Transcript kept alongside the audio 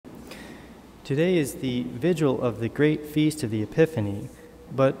Today is the vigil of the great feast of the Epiphany,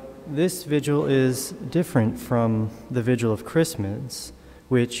 but this vigil is different from the vigil of Christmas,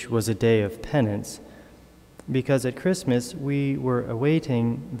 which was a day of penance, because at Christmas we were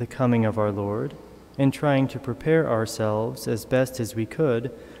awaiting the coming of our Lord and trying to prepare ourselves as best as we could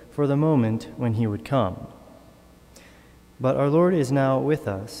for the moment when he would come. But our Lord is now with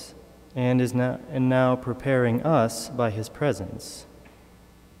us and is now preparing us by his presence.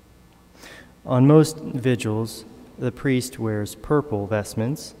 On most vigils, the priest wears purple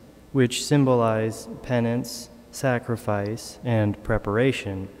vestments, which symbolize penance, sacrifice, and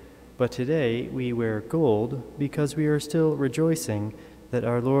preparation. But today we wear gold because we are still rejoicing that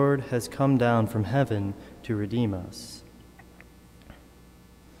our Lord has come down from heaven to redeem us.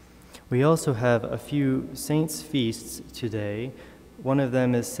 We also have a few saints' feasts today. One of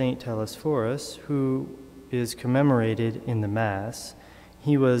them is Saint Telesphorus, who is commemorated in the Mass.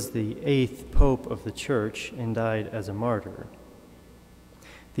 He was the 8th Pope of the Church and died as a martyr.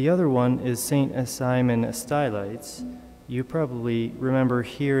 The other one is Saint Simeon Stylites. You probably remember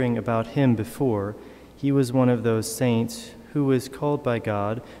hearing about him before. He was one of those saints who was called by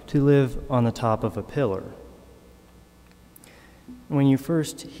God to live on the top of a pillar. When you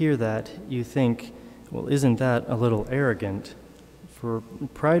first hear that, you think, well, isn't that a little arrogant? For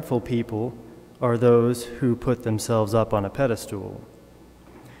prideful people are those who put themselves up on a pedestal.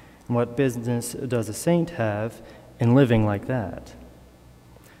 And what business does a saint have in living like that?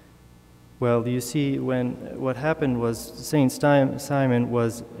 Well, you see, what happened was Saint Simon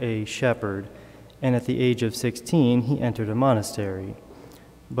was a shepherd, and at the age of 16, he entered a monastery.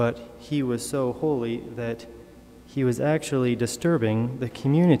 But he was so holy that he was actually disturbing the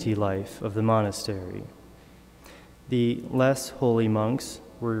community life of the monastery. The less holy monks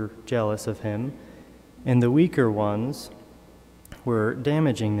were jealous of him, and the weaker ones were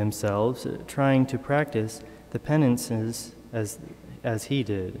damaging themselves, trying to practice the penances as he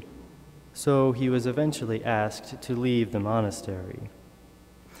did. So he was eventually asked to leave the monastery.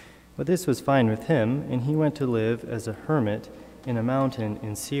 But this was fine with him, and he went to live as a hermit in a mountain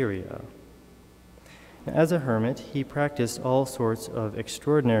in Syria. As a hermit, he practiced all sorts of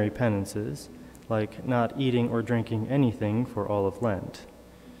extraordinary penances, like not eating or drinking anything for all of Lent.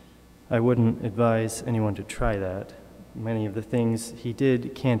 I wouldn't advise anyone to try that. Many of the things he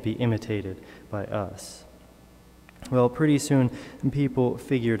did can't be imitated by us. Well, pretty soon people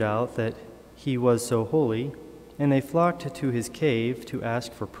figured out that he was so holy, and they flocked to his cave to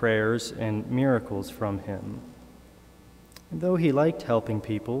ask for prayers and miracles from him. And though he liked helping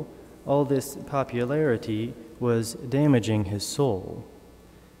people, all this popularity was damaging his soul.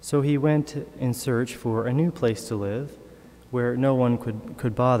 So he went in search for a new place to live, where no one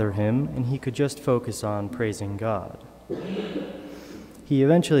could bother him, and he could just focus on praising God. He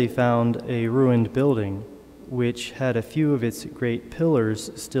eventually found a ruined building which had a few of its great pillars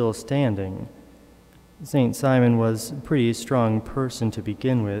still standing. Saint Simon was a pretty strong person to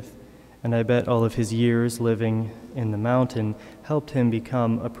begin with, and I bet all of his years living in the mountain helped him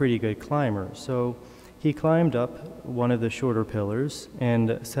become a pretty good climber. So he climbed up one of the shorter pillars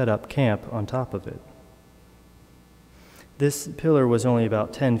and set up camp on top of it. This pillar was only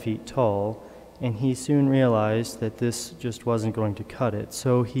about 10 feet tall, and he soon realized that this just wasn't going to cut it,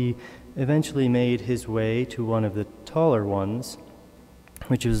 so he eventually made his way to one of the taller ones,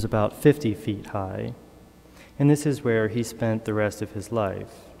 which was about 50 feet high, and this is where he spent the rest of his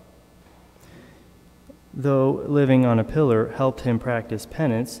life. Though living on a pillar helped him practice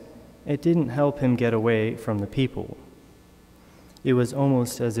penance, it didn't help him get away from the people. It was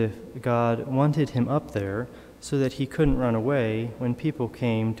almost as if God wanted him up there so that he couldn't run away when people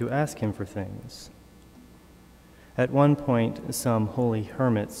came to ask him for things. At one point, some holy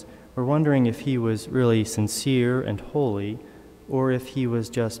hermits were wondering if he was really sincere and holy, or if he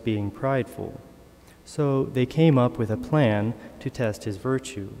was just being prideful. So they came up with a plan to test his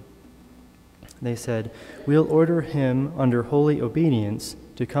virtue. They said, "We'll order him under holy obedience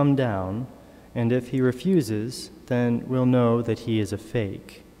to come down, and if he refuses, then we'll know that he is a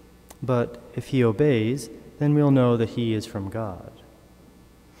fake. But if he obeys, then we'll know that he is from God."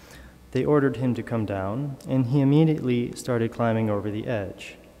 They ordered him to come down, and he immediately started climbing over the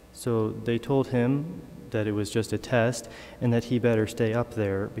edge. So they told him that it was just a test and that he better stay up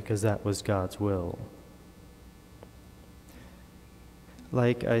there because that was God's will.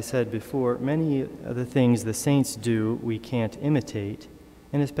 Like I said before, many of the things the saints do we can't imitate,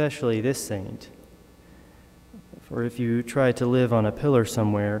 and especially this saint. For if you try to live on a pillar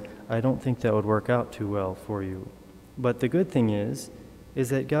somewhere, I don't think that would work out too well for you. But the good thing is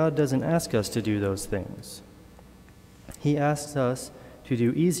that God doesn't ask us to do those things. He asks us to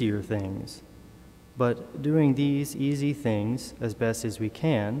do easier things, But doing these easy things as best as we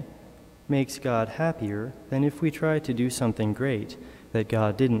can makes God happier than if we try to do something great that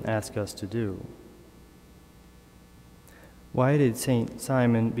God didn't ask us to do. Why did St.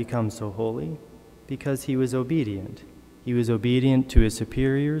 Simon become so holy? Because he was obedient. He was obedient to his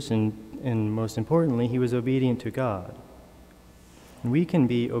superiors, and most importantly, he was obedient to God. And we can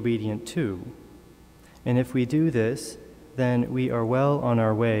be obedient too. And if we do this, then we are well on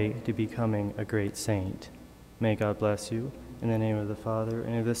our way to becoming a great saint. May God bless you. In the name of the Father,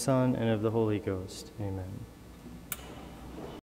 and of the Son, and of the Holy Ghost. Amen.